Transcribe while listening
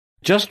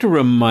Just a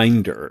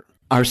reminder,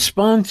 our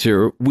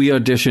sponsor,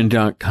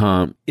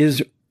 WeAudition.com,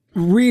 is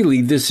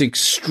really this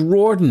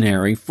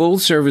extraordinary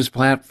full-service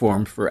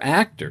platform for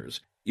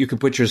actors. You can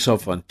put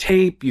yourself on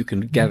tape. You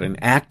can get an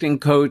acting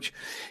coach.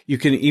 You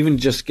can even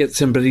just get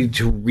somebody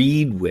to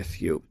read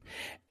with you.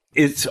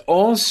 It's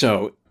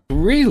also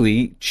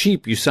really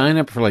cheap. You sign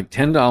up for like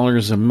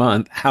 $10 a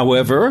month.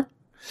 However,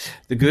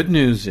 the good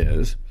news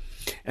is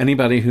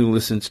anybody who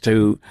listens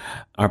to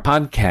our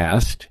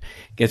podcast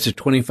gets a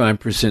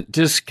 25%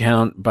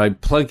 discount by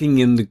plugging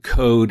in the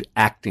code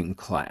acting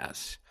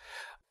class.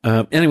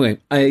 Anyway,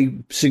 I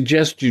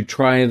suggest you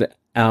try it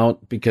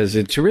out because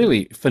it's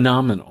really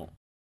phenomenal.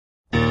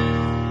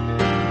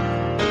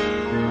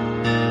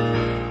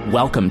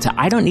 Welcome to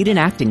I Don't Need an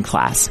Acting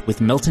Class with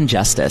Milton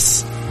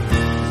Justice.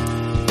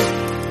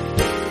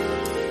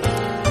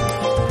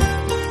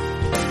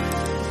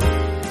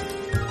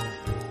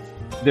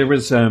 There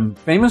was a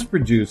famous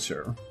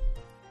producer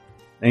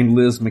named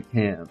Liz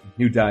McCann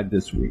who died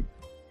this week.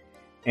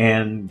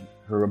 And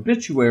her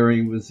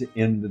obituary was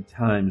in the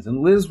Times.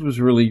 And Liz was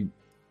really,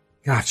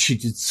 God, she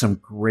did some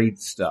great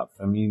stuff.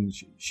 I mean,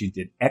 she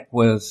did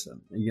Equus.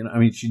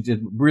 And, she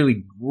did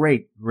really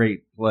great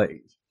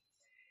plays.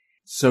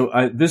 So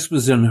this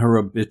was in her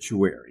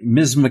obituary.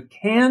 Ms.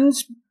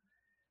 McCann's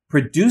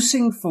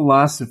producing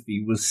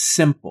philosophy was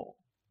simple.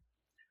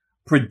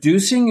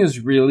 Producing is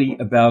really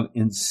about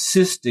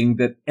insisting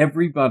that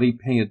everybody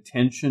pay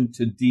attention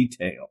to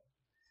detail.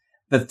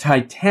 The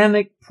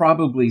Titanic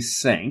probably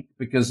sank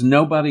because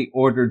nobody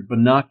ordered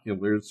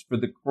binoculars for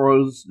the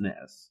crow's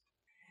nest.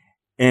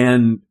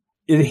 And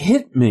it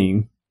hit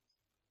me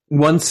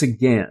once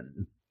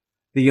again,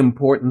 the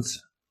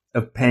importance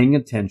of paying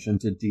attention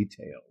to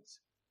details.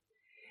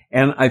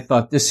 And I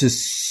thought this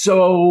is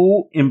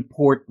so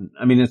important.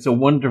 I mean, it's a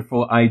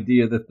wonderful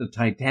idea that the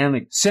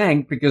Titanic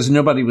sank because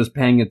nobody was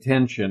paying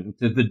attention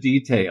to the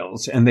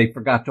details and they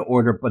forgot to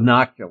order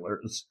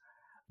binoculars.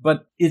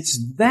 But it's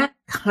that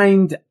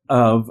kind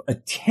of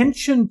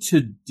attention to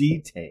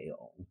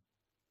detail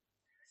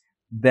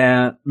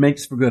that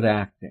makes for good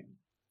acting.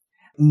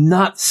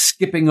 Not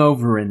skipping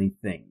over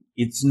anything.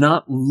 It's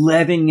not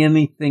letting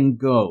anything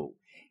go.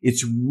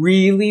 It's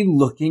really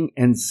looking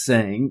and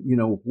saying,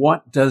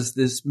 what does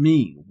this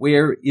mean?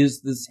 Where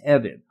is this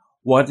headed?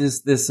 What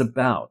is this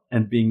about?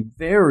 And being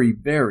very,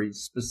 very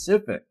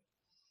specific.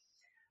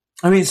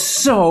 I mean, it's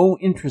so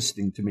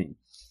interesting to me.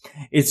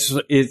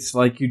 It's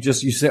like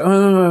you say,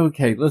 oh,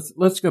 okay,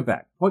 let's go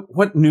back.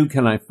 What new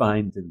can I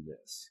find in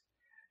this?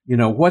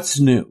 What's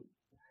new?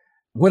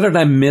 What did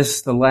I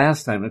miss the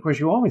last time? And of course,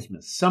 you always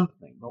miss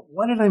something, but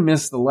what did I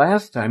miss the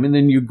last time? And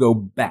then you go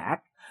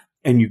back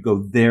and you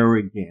go there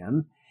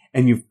again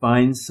and you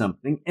find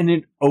something and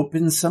it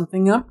opens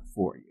something up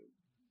for you.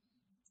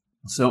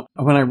 So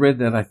when I read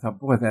that, I thought,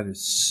 boy, that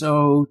is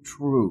so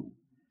true.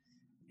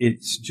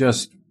 It's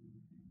just,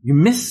 you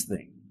miss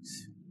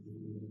things.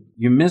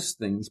 You miss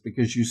things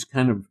because you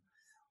kind of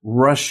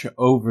rush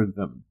over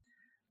them.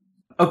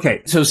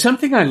 Okay, so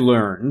something I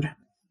learned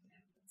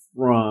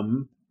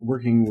from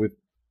working with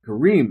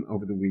Kareem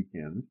over the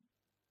weekend,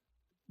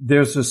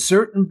 there's a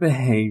certain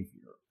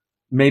behavior,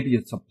 maybe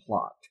it's a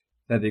plot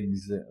that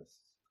exists,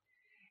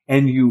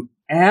 and you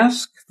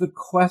ask the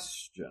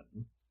question,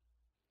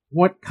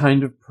 what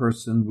kind of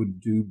person would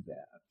do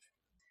that?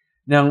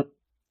 Now,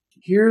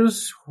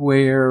 here's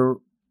where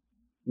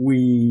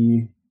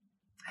we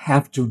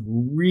have to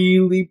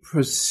really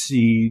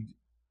proceed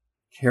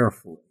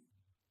carefully.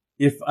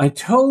 If I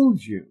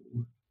told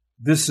you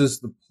this is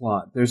the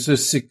plot, there's a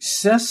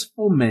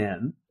successful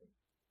man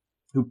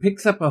who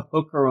picks up a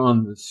hooker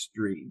on the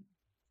street,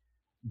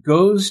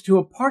 goes to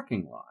a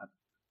parking lot,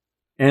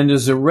 and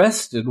is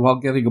arrested while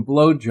getting a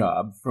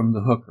blowjob from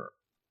the hooker.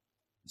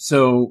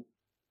 So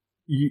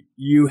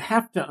you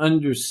have to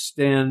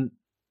understand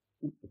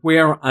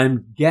where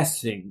I'm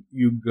guessing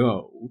you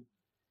go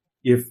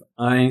if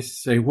I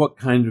say, what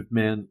kind of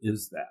man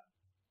is that?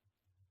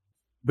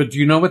 But do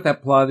you know what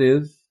that plot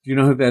is? Do you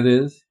know who that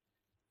is?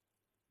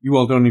 You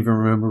all don't even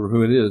remember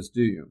who it is,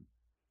 do you?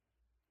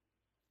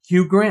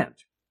 Hugh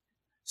Grant.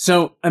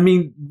 So,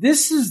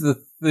 this is the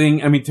thing.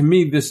 To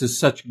me, this is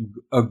such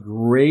a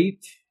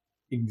great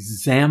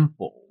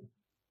example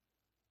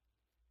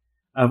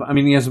of,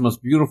 he has the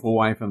most beautiful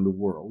wife in the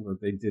world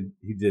that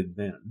he did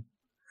then.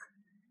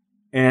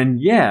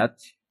 And yet,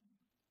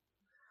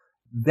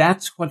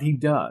 that's what he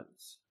does.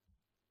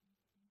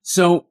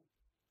 So,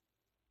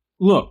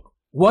 look,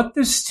 what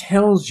this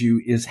tells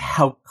you is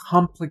how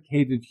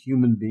complicated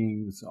human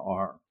beings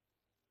are.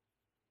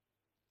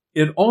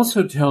 It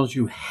also tells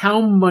you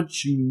how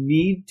much you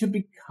need to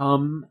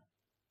become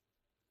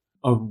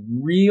a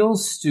real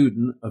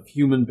student of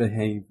human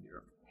behavior.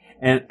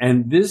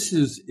 And this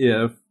is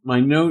my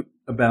note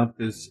about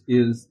this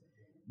is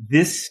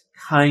this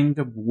kind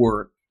of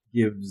work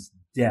gives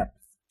depth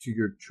to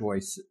your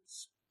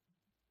choices.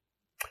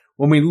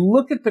 When we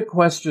look at the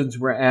questions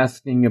we're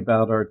asking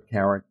about our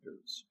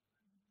characters,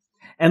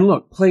 and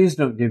look, plays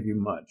don't give you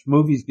much.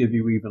 Movies give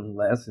you even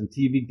less, and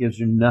TV gives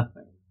you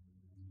nothing.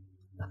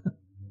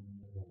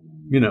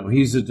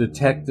 He's a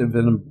detective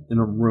in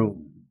a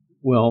room.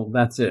 Well,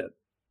 that's it.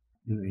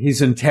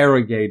 He's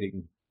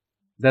interrogating.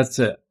 That's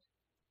it.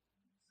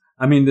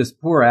 I mean, this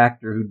poor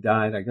actor who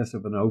died, I guess,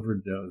 of an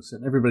overdose,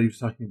 and everybody was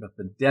talking about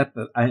the depth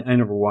that I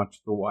never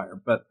watched The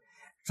Wire, but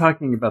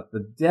talking about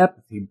the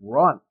depth he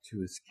brought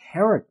to his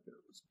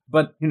characters.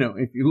 But,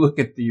 if you look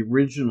at the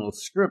original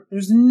script,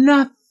 there's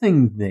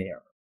nothing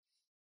there.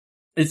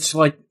 It's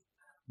like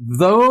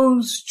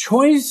those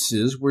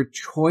choices were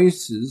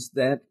choices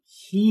that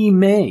he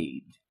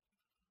made.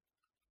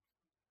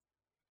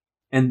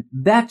 And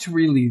that's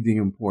really the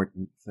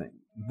important thing.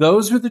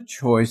 Those are the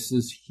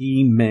choices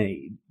he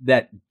made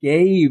that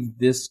gave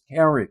this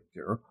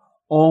character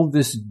all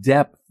this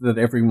depth that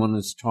everyone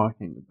is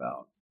talking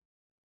about.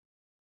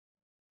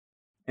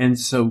 And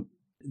so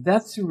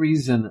that's the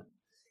reason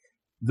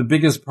the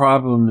biggest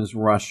problem is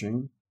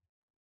rushing.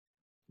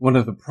 One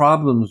of the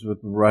problems with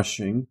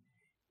rushing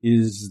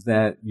is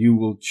that you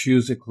will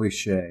choose a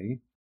cliche.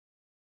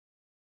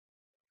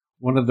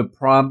 One of the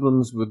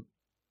problems with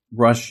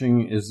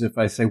rushing is if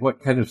I say,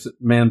 what kind of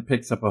man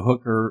picks up a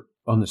hooker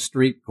on the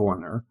street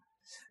corner,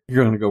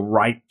 you're going to go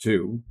right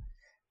to,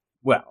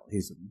 well,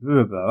 he's a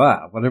blah, blah,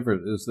 blah, whatever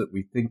it is that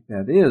we think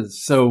that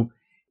is. So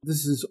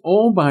this is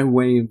all by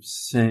way of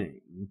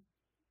saying,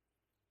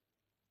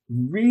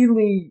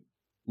 really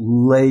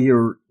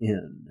layer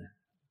in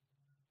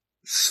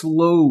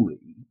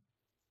slowly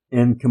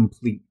and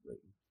completely.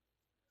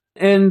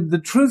 And the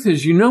truth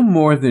is, you know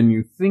more than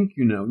you think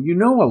you know. You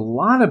know a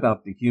lot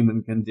about the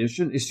human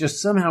condition. It's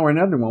just somehow or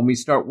another, when we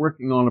start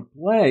working on a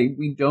play,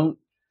 we don't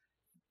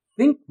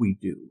think we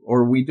do,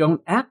 or we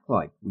don't act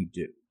like we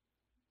do.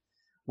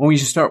 When we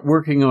start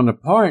working on a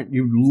part,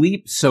 you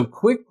leap so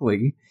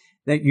quickly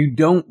that you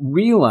don't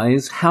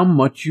realize how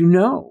much you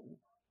know.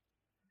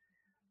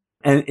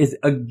 And it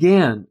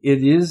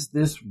is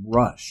this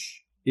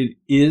rush. It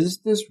is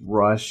this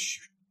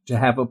rush to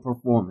have a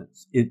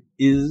performance. It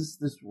is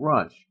this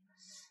rush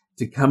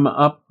to come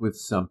up with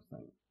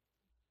something.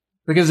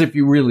 Because if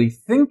you really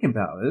think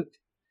about it,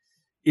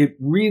 it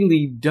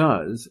really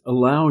does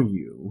allow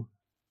you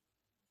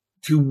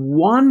to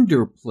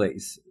wander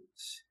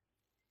places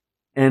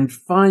and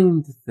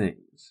find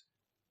things.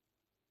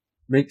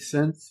 Make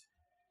sense?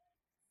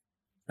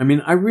 I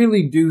mean, I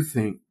really do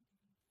think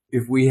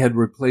if we had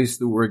replaced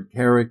the word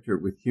character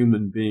with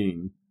human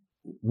being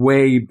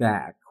way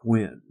back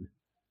when,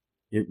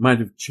 it might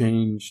have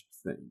changed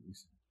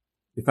things.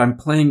 If I'm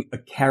playing a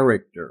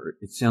character,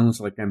 it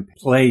sounds like I'm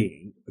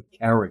playing a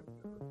character,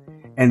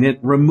 and it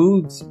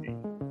removes me.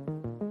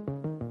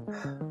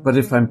 But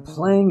if I'm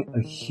playing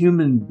a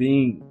human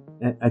being,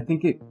 I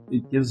think it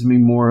gives me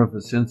more of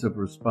a sense of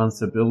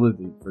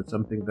responsibility for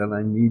something that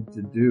I need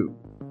to do.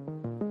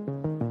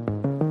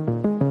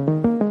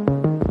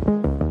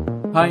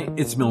 Hi,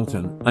 it's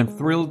Milton. I'm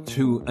thrilled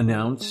to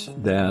announce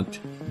that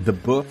the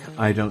book,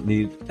 I Don't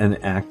Need an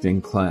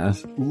Acting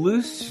Class,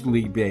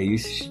 loosely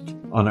based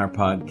on our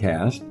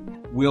podcast,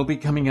 will be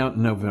coming out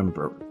in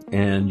November,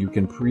 and you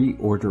can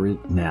pre-order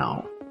it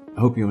now. I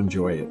hope you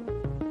enjoy it.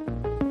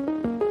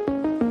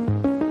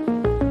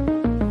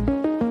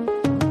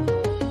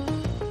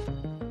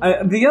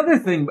 The other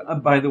thing,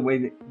 by the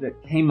way,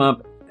 that came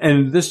up,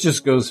 and this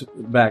just goes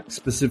back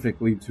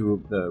specifically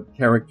to the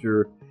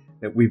character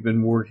that we've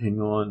been working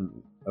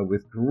on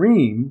with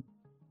Kareem.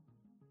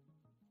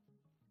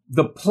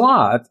 The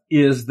plot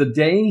is the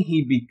day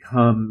he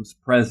becomes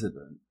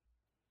president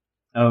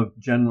of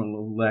General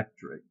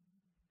Electric,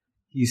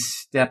 he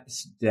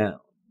steps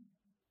down.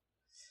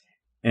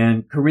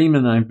 And Kareem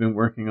and I have been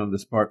working on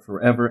this part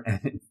forever.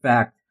 And in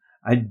fact,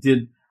 I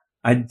did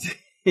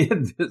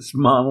this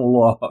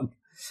monologue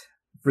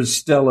for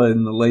Stella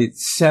in the late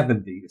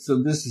 70s.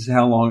 So this is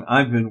how long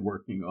I've been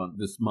working on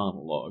this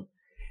monologue.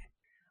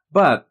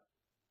 But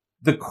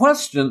the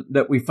question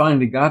that we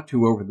finally got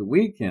to over the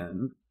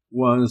weekend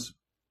was,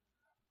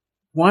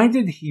 why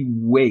did he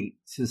wait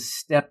to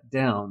step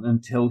down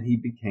until he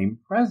became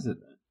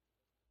president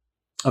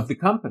of the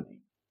company?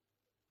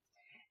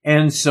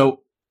 And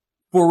so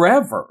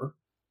forever,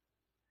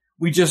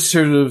 we just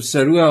sort of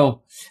said,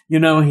 well,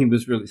 he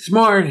was really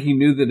smart. He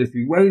knew that if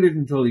he waited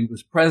until he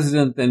was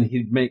president, then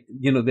he'd make,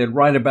 they'd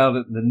write about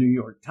it in the New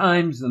York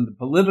Times, and the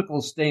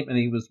political statement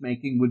he was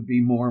making would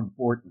be more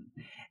important.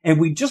 And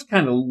we just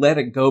kind of let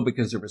it go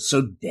because there were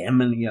so damn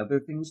many other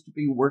things to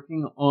be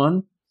working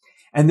on.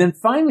 And then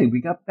finally, we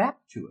got back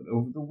to it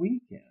over the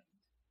weekend.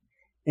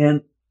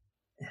 And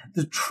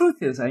the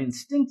truth is, I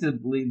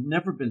instinctively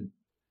never been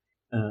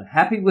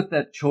happy with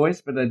that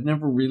choice, but I'd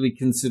never really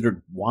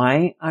considered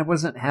why I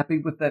wasn't happy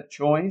with that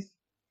choice.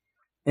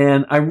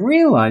 And I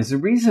realized the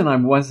reason I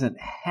wasn't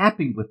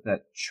happy with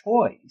that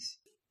choice,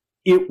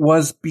 it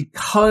was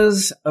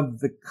because of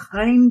the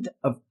kind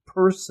of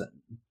person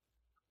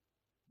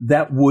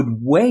that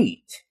would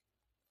wait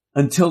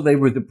until they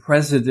were the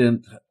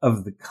president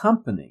of the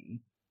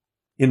company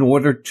in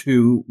order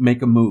to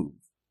make a move.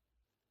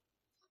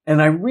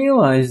 And I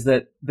realized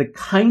that the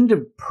kind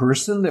of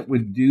person that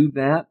would do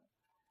that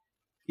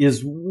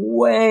is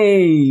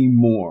way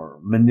more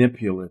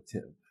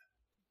manipulative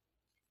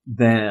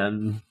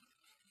than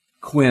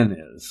Quinn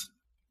is.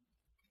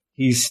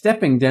 He's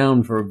stepping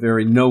down for a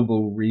very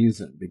noble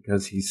reason,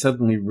 because he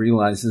suddenly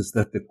realizes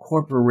that the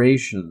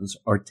corporations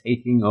are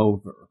taking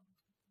over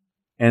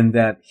and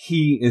that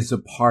he is a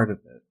part of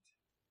it.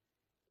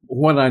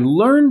 What I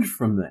learned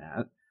from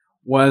that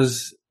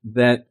was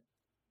that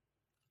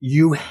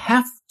you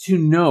have to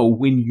know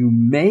when you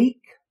make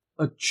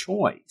a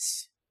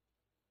choice,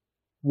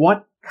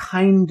 what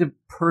kind of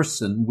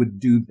person would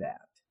do that.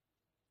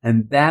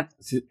 And that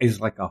is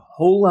like a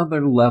whole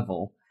other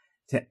level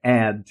to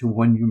add to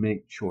when you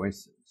make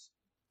choices.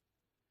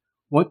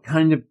 What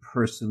kind of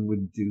person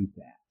would do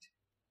that?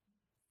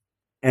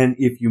 And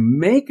if you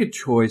make a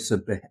choice,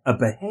 a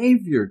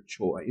behavior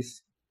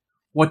choice,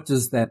 what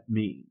does that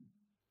mean?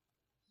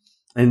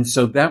 And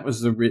so that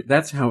was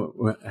that's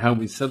how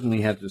we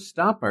suddenly had to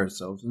stop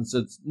ourselves and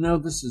said, no,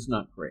 this is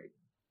not great.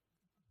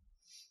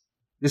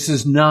 This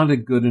is not a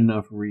good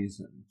enough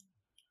reason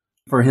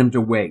for him to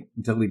wait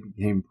until he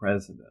became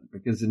president.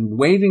 Because in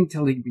waiting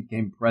till he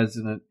became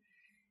president,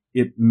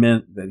 it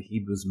meant that he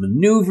was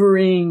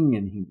maneuvering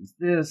and he was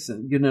this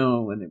and,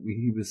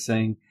 he was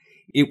saying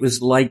it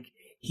was like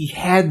he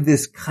had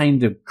this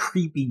kind of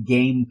creepy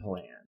game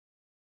plan.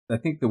 I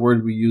think the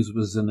word we used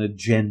was an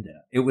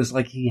agenda. It was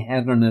like he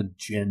had an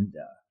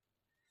agenda.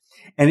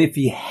 And if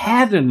he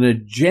had an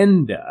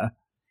agenda,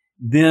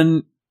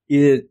 then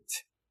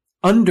it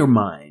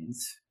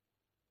undermines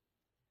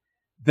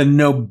the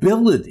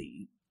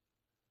nobility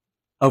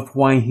of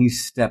why he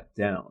stepped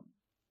down.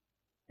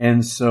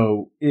 And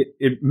so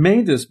it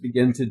made us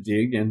begin to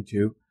dig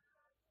into,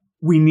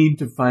 we need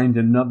to find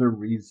another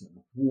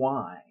reason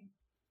why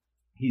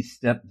he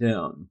stepped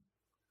down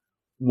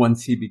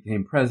once he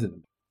became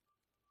president.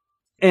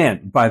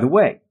 And, by the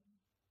way,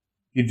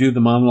 you do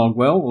the monologue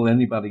well, will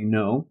anybody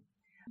know?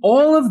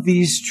 All of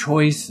these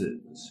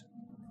choices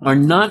are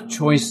not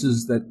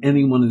choices that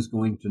anyone is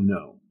going to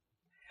know.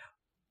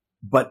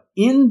 But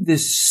in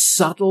this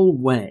subtle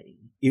way,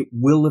 it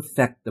will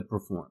affect the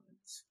performance.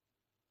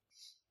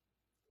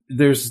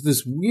 There's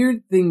this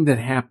weird thing that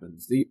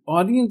happens. The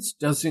audience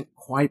doesn't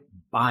quite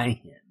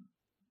buy him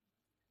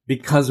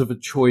because of a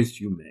choice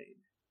you made.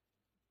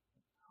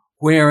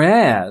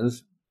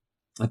 Whereas,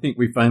 I think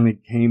we finally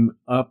came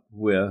up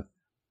with,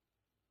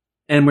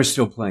 and we're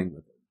still playing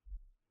with it,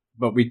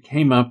 but we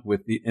came up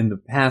with in the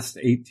past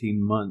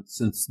 18 months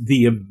since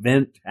the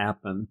event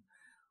happened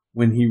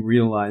when he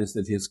realized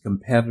that his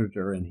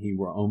competitor and he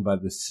were owned by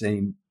the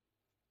same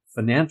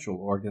financial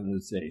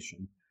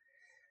organization,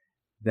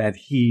 that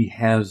he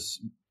has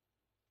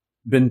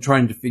been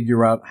trying to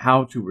figure out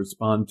how to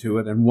respond to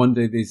it. And one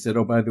day they said,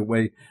 oh, by the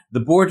way, the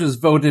board has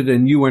voted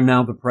and you are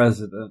now the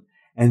president.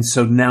 And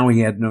so now he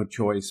had no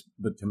choice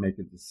but to make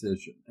a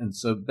decision. And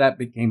so that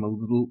became a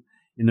little,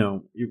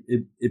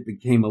 it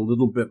became a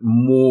little bit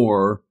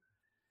more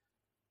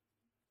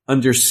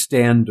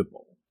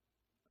understandable.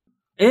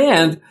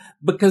 And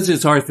because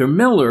it's Arthur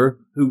Miller,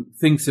 who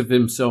thinks of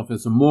himself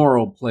as a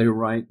moral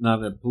playwright,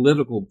 not a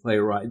political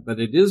playwright, but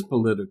it is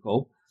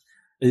political,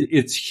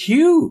 it's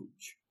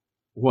huge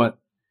what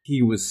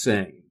he was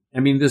saying. I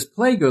mean, this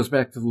play goes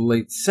back to the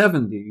late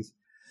 70s.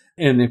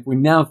 And if we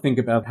now think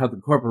about how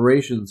the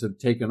corporations have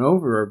taken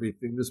over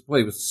everything, this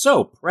play was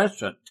so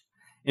prescient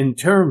in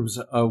terms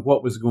of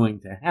what was going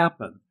to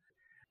happen.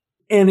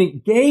 And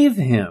it gave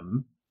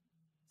him,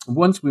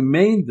 once we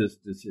made this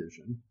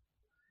decision,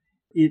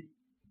 it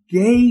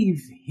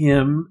gave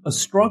him a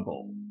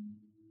struggle,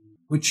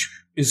 which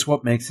is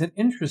what makes it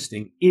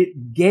interesting.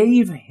 It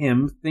gave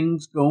him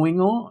things going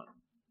on.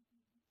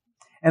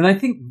 And I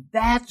think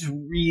that's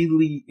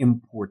really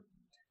important.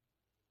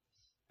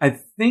 I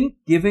think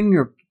giving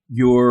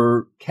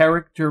your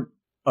character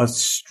a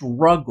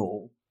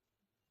struggle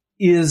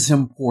is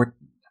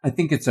important. I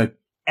think it's I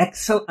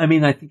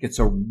think it's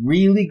a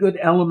really good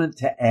element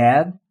to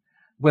add,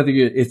 whether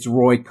it's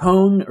Roy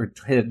Cohn or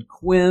Ted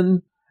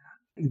Quinn.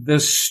 The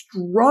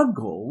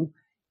struggle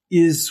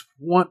is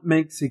what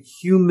makes a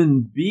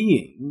human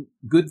being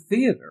good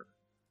theater.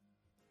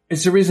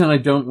 It's the reason I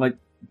don't like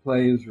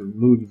plays or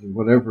movies or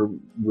whatever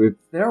with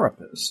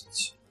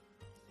therapists.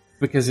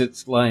 Because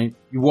it's like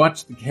you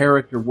watch the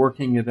character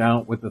working it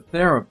out with a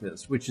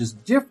therapist, which is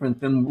different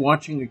than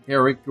watching a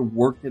character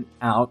work it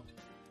out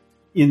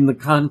in the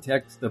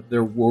context of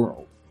their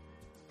world,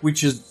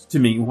 which is, to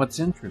me, what's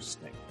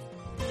interesting.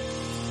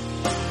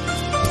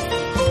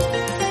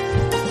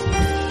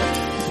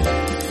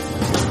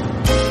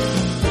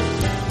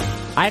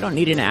 I Don't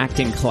Need an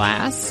Acting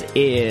Class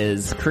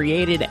is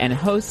created and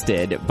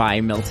hosted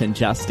by Milton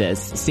Justice.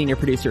 Senior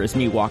producer is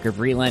me, Walker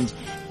Vreeland,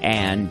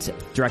 and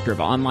director of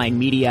online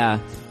media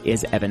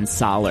is Evan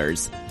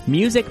Sollers.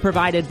 Music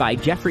provided by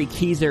Jeffrey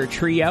Keyser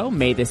Trio,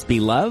 May This Be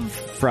Love,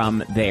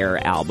 from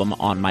their album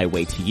On My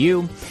Way to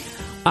You.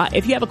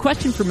 If you have a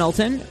question for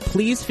Milton,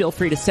 please feel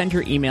free to send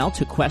your email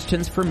to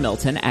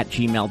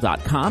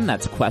questionsformilton@gmail.com.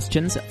 That's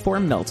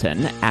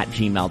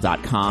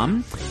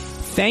questionsformilton@gmail.com.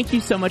 Thank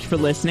you so much for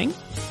listening,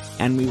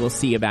 and we will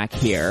see you back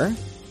here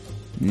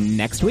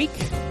next week.